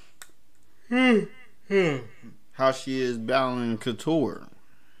 How she is battling Couture.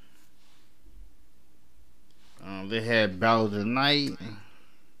 They had Battle of the Night.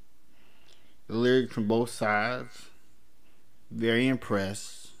 The lyrics from both sides. Very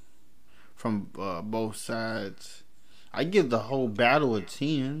impressed from both sides. I give the whole battle a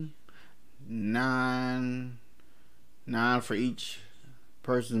 10. 9 for each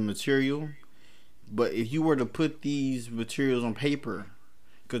person's material. But if you were to put these materials on paper,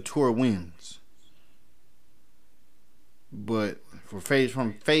 Couture wins. But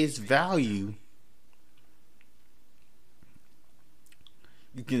from face value,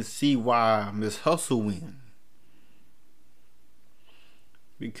 you can see why Miss Hustle wins.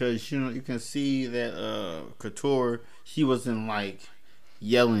 Because you can see that Couture, she wasn't like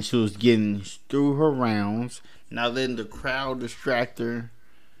yelling. She was getting through her rounds, not letting the crowd distract her.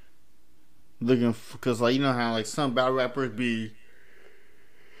 Because like you know how like some battle rappers be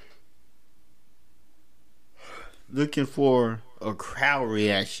looking for a crowd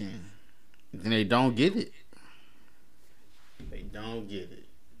reaction, and they don't get it. They don't get it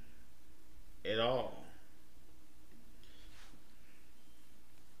at all.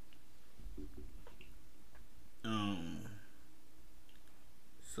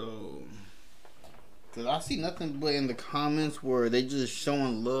 So, cause I see nothing but in the comments where they just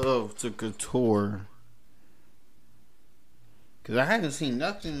showing love to Couture. Cause I haven't seen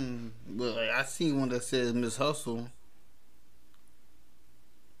nothing, but like I see one that says Miss Hustle.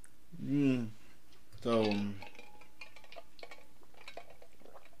 So I'm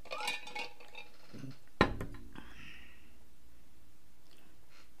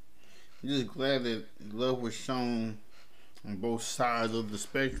just glad that love was shown on both sides of the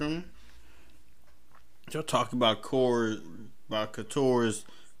spectrum. Y'all talk about Couture's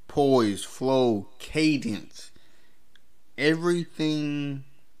poise, flow, cadence. Everything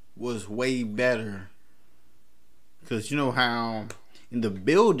was way better. Because you know how in the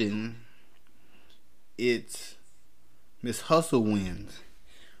building, it's Miss Hustle wins.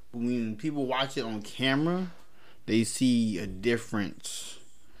 But when people watch it on camera, they see a difference.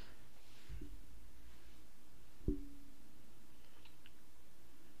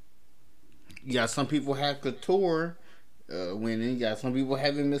 You got some people have Couture winning. You got some people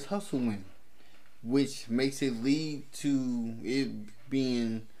having Miss Hustle win, which makes it lead to it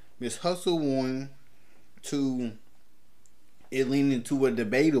being Miss Hustle won to it leaning to a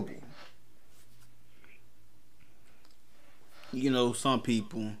debatable. You know, some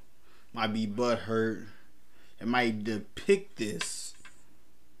people might be butthurt. It might depict this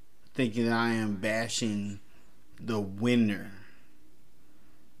thinking that I am bashing the winner.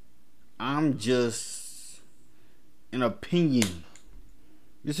 I'm just an opinion.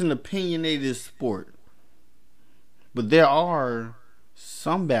 It's an opinionated sport. But there are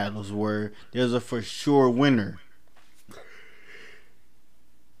some battles where there's a for sure winner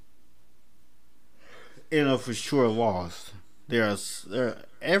and a for sure loss.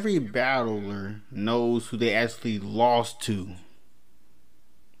 Every battler knows who they actually lost to.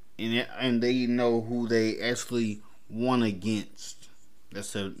 And they know who they actually won against.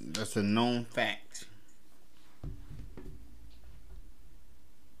 That's a known fact.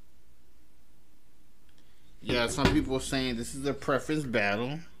 Yeah, some people are saying this is a preference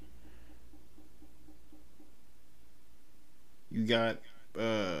battle. You got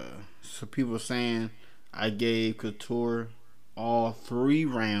some people saying I gave Couture all 3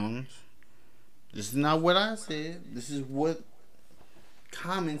 rounds. This is not what I said. This is what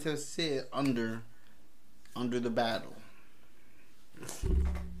comments have said under the battle.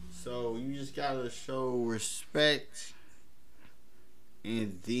 So you just gotta show respect,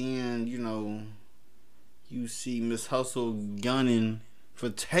 and then you see Miss Hustle gunning for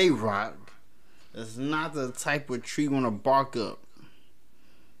Tay Rock. That's not the type of tree you wanna bark up,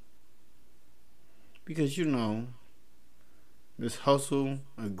 because Miss Hustle,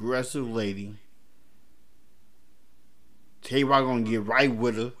 aggressive lady. Tay Rock gonna get right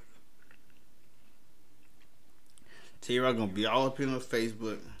with her. Tay Rock gonna be all up in her face,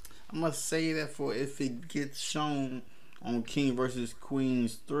 but I'm gonna say that for if it gets shown on King vs.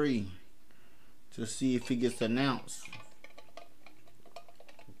 Queens 3 to see if it gets announced.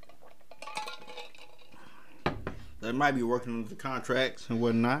 They might be working on the contracts and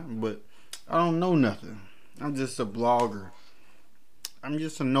whatnot, but I don't know nothing. I'm just a blogger. I'm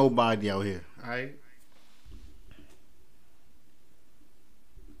just a nobody out here, alright?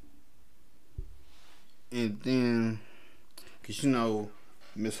 And then, because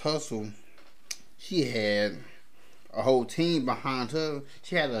Miss Hustle, she had a whole team behind her.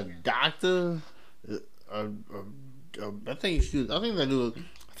 She had a doctor, I think she was, I think that dude.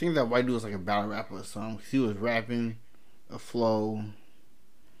 I think that white dude was like a battle rapper or something. He was rapping a flow.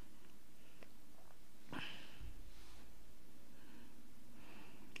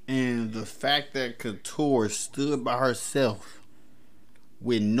 And the fact that Couture stood by herself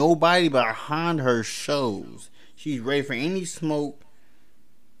with nobody behind her shows. She's ready for any smoke.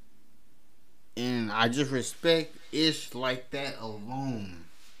 And I just respect Ish like that alone.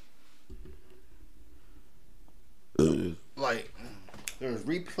 Like, there's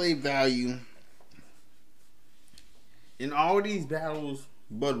replay value in all these battles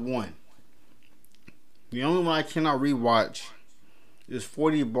but one. The only one I cannot rewatch is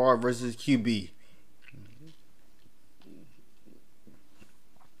 40 Bar versus QB.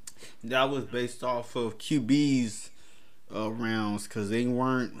 That was based off of QB's rounds because they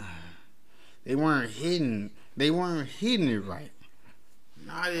weren't hitting it right.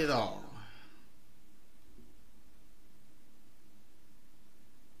 Not at all.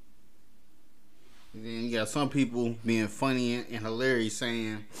 And then you got some people being funny and hilarious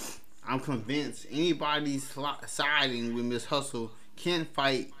saying, I'm convinced anybody siding with Miss Hustle can't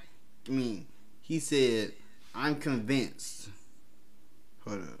fight. I mean, he said, I'm convinced.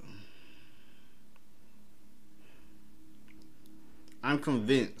 Hold up. I'm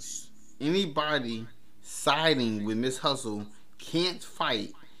convinced anybody siding with Miss Hustle can't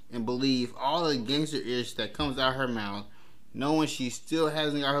fight and believe all the gangster-ish that comes out her mouth, knowing she still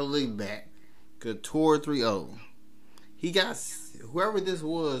hasn't got her lick back. Couture 3-0. He got, whoever this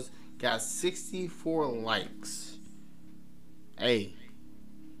was, got 64 likes. Hey,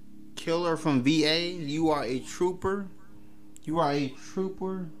 Killer from VA, you are a trooper. You are a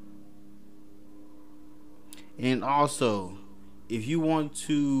trooper. And also, if you want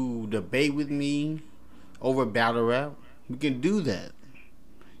to debate with me over battle rap, we can do that.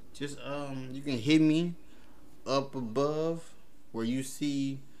 Just you can hit me up above where you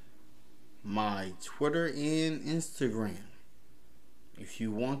see my Twitter and Instagram. If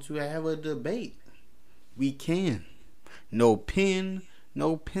you want to have a debate, we can. No pen,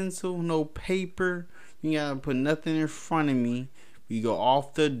 no pencil, no paper. You gotta put nothing in front of me. We go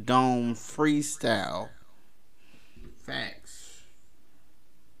off the dome freestyle. Facts.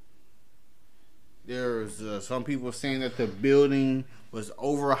 There's some people saying that the building was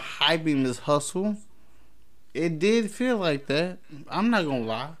overhyping this hustle. It did feel like that. I'm not gonna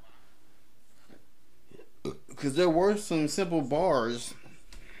lie. Because there were some simple bars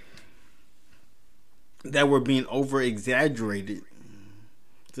that were being over exaggerated,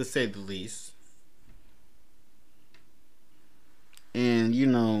 to say the least. And you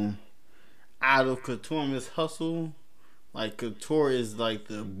know, out of Couture and Miss Hustle, like Couture is like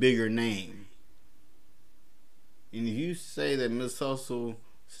the bigger name. And if you say that Miss Hustle's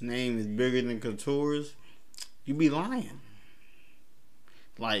name is bigger than Couture's, you be lying.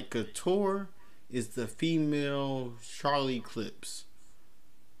 Like Couture is the female Charlie Clips.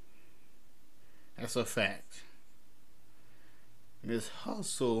 That's a fact. Miss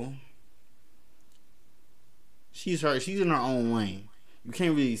Hustle, she's in her own lane. You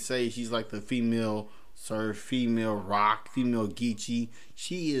can't really say she's like the female surf, female rock, female Geechee.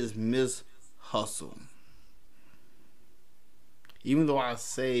 She is Miss Hustle. Even though I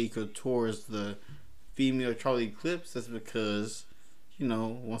say Couture is the female Charlie Clips, that's because, you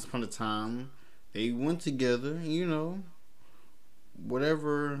know, once upon a time, they went together, you know,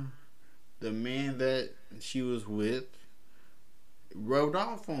 whatever the man that she was with rubbed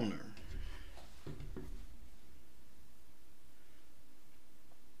off on her.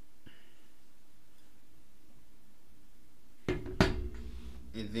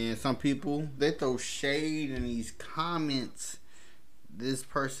 And then some people, they throw shade in these comments. This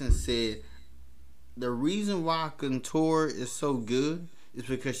person said, the reason why Couture is so good is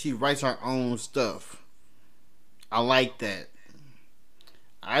because she writes her own stuff. I like that.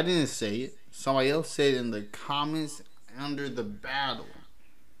 I didn't say it. Somebody else said it in the comments under the battle.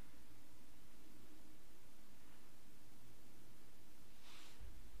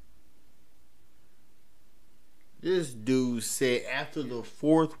 This dude said after the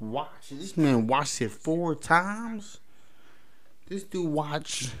fourth watch, this man watched it 4 times. This dude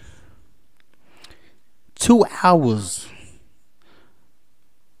watched 2 hours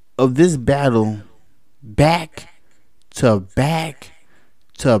of this battle back to back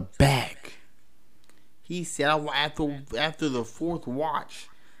to back. He said after the 4th watch,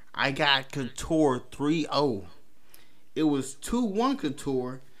 I got Couture 3-0. It was 2-1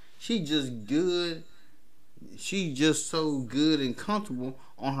 Couture. She just good. She just so good and comfortable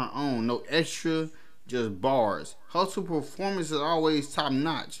on her own. No extra, just bars. Hustle performance is always top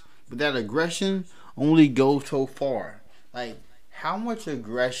notch. But that aggression only go so far. Like, how much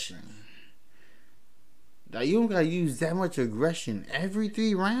aggression? Like, you don't gotta use that much aggression every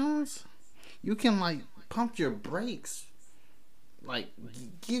 3 rounds. You can like pump your brakes. Like,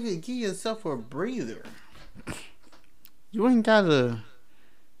 give yourself a breather. You ain't gotta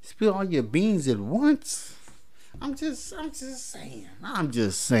spill all your beans at once. I'm just saying. I'm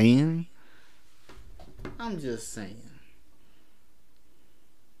just saying.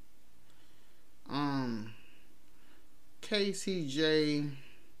 KCJ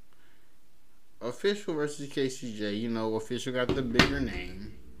official versus KCJ. You know, official got the bigger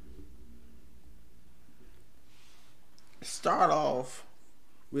name. Start off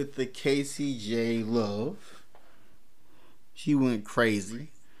with the KCJ love. She went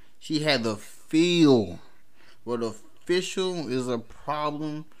crazy. She had the feel. But official is a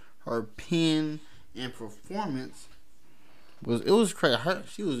problem. Her pen and performance was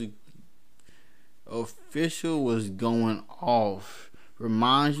crazy. Official was going off.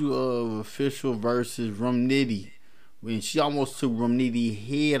 Reminds you of official versus Rum Nitty when she almost took Rum Nitty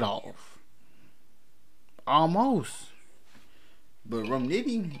head off. Almost. But Rum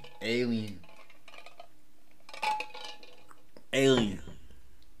Nitty, alien.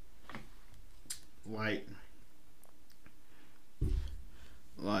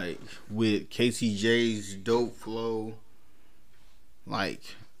 Like with KCJ's dope flow, like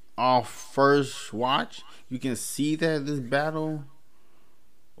off first watch, you can see that this battle.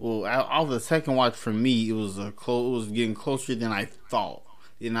 Well, off the second watch for me, it was It was getting closer than I thought,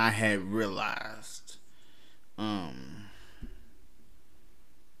 than I had realized.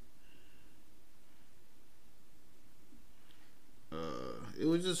 It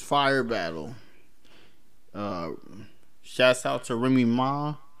was just fire battle. Shouts out to Remy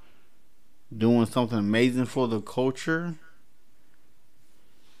Ma doing something amazing for the culture.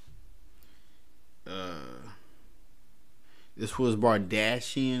 This was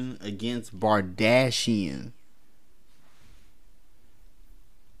Bardashian against Bardashian.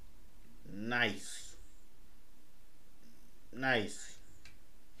 Nice.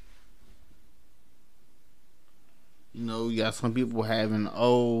 You know, you got some people having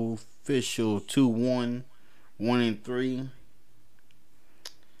official 2-1, 1-3.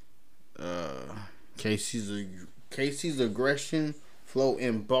 Casey's aggression, flow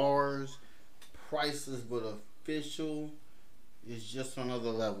in bars, priceless, but official is just another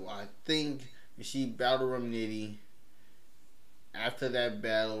level. I think if she battled Rum Nitty, after that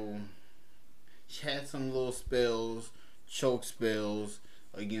battle, she had some little spells, choke spells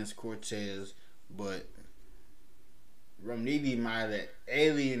against Cortez, but Rum Nitty might have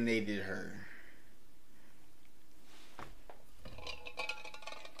alienated her.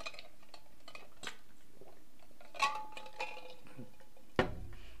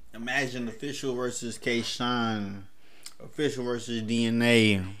 Imagine official versus K-Shine, official versus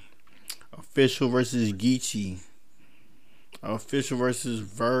DNA, official versus Geechee, official versus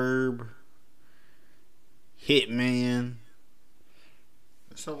Verb, Hitman.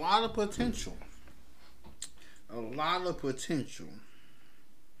 It's a lot of potential.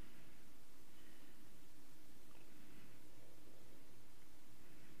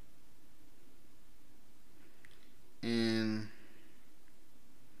 And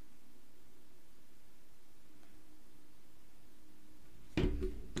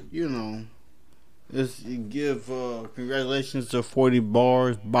you know, let's give congratulations to 40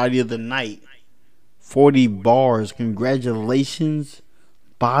 Bars, Body of the Night. 40 Bars, congratulations,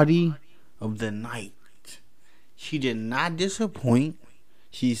 Body of the Night. She did not disappoint.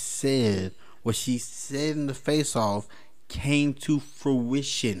 She said what she said in the face-off came to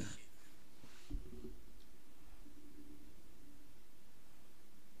fruition.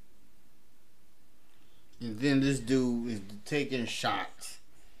 And then this dude is taking shots.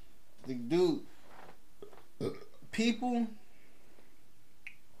 The dude, people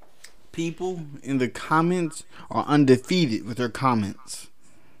in the comments are undefeated with their comments.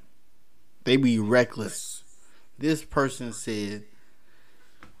 They be reckless. This person said,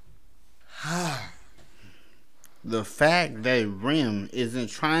 the fact that Rim isn't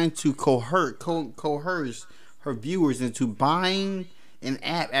trying to coerce her viewers into buying an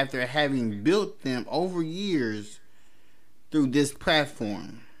app after having built them over years through this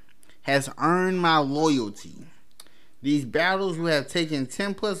platform has earned my loyalty. These battles will have taken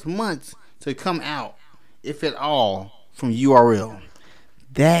 10 plus months to come out, if at all, from URL.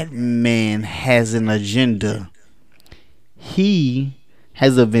 That man has an agenda. He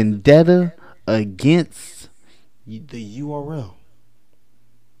has a vendetta against the URL.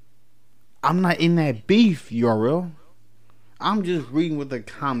 I'm not in that beef, URL. I'm just reading what the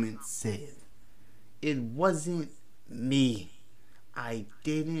comments said. It wasn't me. I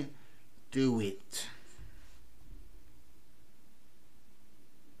didn't do it.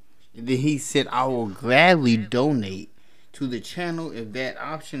 And then he said, I will gladly donate to the channel if that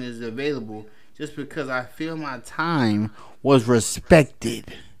option is available, just because I feel my time was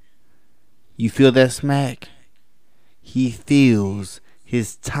respected. You feel that, Smack? He feels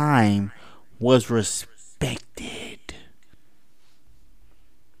his time was respected.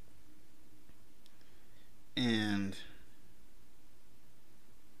 And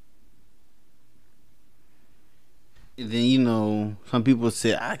then, you know, some people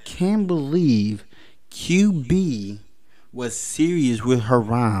say, I can't believe QB was serious with her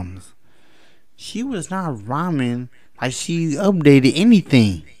rhymes. She was not rhyming like she updated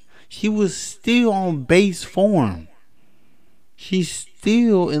anything. She was still on base form. She's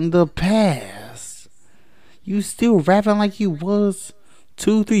still in the past. You still rapping like you was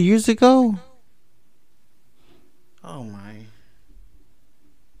 2-3 years ago? Oh my.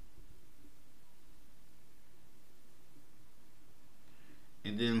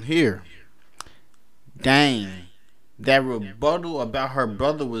 And then here. Dang. That rebuttal about her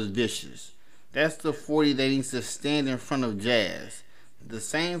brother was vicious. That's the 40 that needs to stand in front of Jazz. The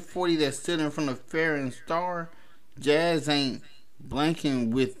same 40 that stood in front of Fair and Star, Jazz ain't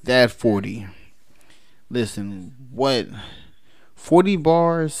blanking with that 40. Listen, what 40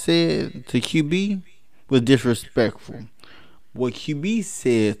 bars said to QB was disrespectful. What QB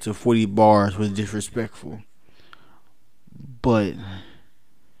said to 40 bars was disrespectful. But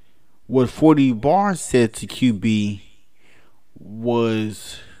what 40 bars said to QB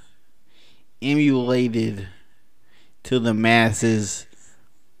was emulated to the masses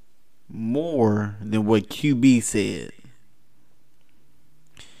more than what QB said.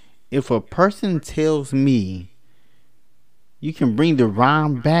 If a person tells me you can bring the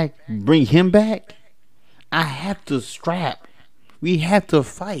rhyme back, bring him back, I have to scrap. We have to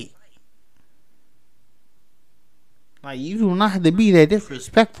fight. Like, you do not have to be that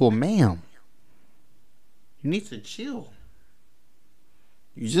disrespectful, ma'am. You need to chill.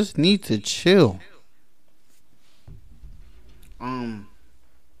 You just need to chill.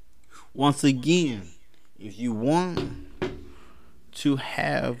 Once again, if you want to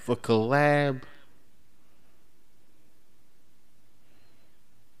have a collab,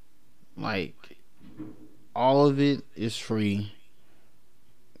 like, all of it is free.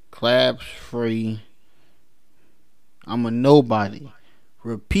 Collab's free. I'm a nobody.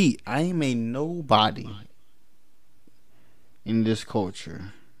 Repeat, I am a nobody in this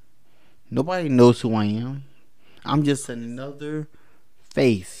culture. Nobody knows who I am. I'm just another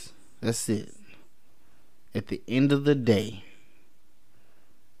face. That's it. At the end of the day,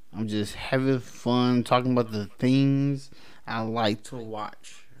 I'm just having fun talking about the things I like to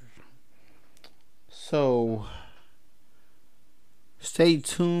watch. So, stay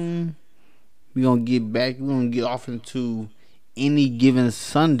tuned. We're going to get back. We're going to get off into Any Given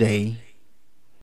Sunday.